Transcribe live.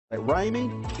At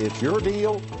Ramey, it's your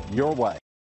deal, your way.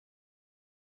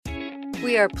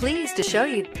 We are pleased to show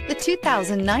you the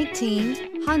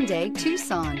 2019 Hyundai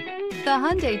Tucson. The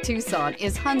Hyundai Tucson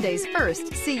is Hyundai's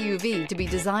first CUV to be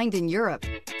designed in Europe.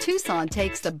 Tucson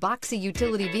takes the boxy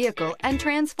utility vehicle and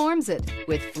transforms it.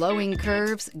 With flowing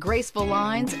curves, graceful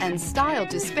lines, and style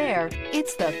to spare,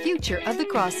 it's the future of the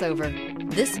crossover.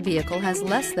 This vehicle has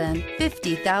less than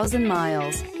 50,000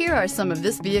 miles. Here are some of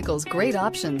this vehicle's great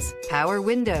options: power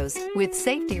windows with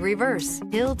safety reverse,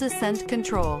 hill descent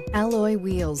control, alloy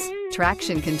wheels,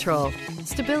 traction control,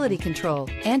 stability control,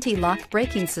 anti-lock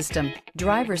braking system,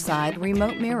 driver's side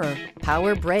remote mirror,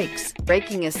 power brakes,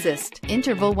 braking assist,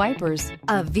 interval wipers.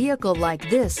 A vehicle like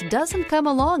this doesn't come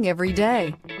along every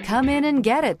day. Come in and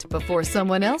get it before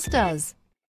someone else does.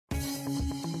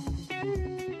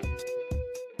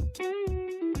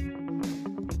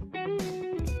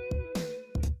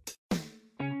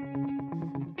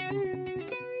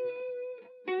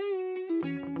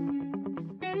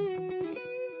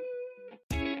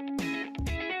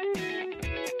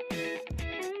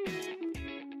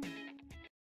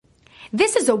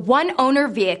 This is a one-owner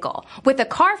vehicle with a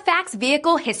Carfax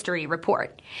Vehicle History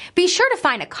Report. Be sure to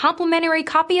find a complimentary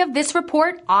copy of this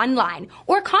report online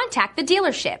or contact the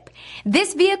dealership.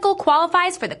 This vehicle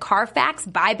qualifies for the Carfax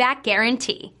Buyback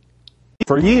Guarantee.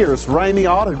 For years,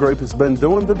 Ramey Auto Group has been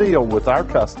doing the deal with our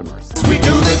customers. We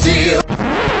do the deal.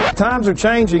 Times are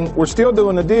changing. We're still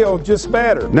doing the deal, just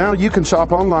better. Now you can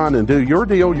shop online and do your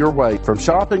deal your way, from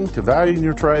shopping to valuing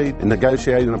your trade and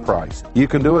negotiating a price. You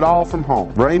can do it all from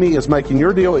home. Ramey is making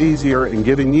your deal easier and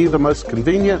giving you the most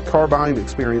convenient car buying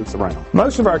experience around.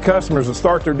 Most of our customers that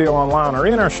start their deal online are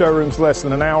in our showrooms less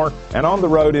than an hour and on the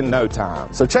road in no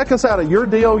time. So check us out at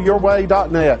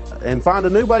yourdealyourway.net and find a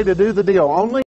new way to do the deal only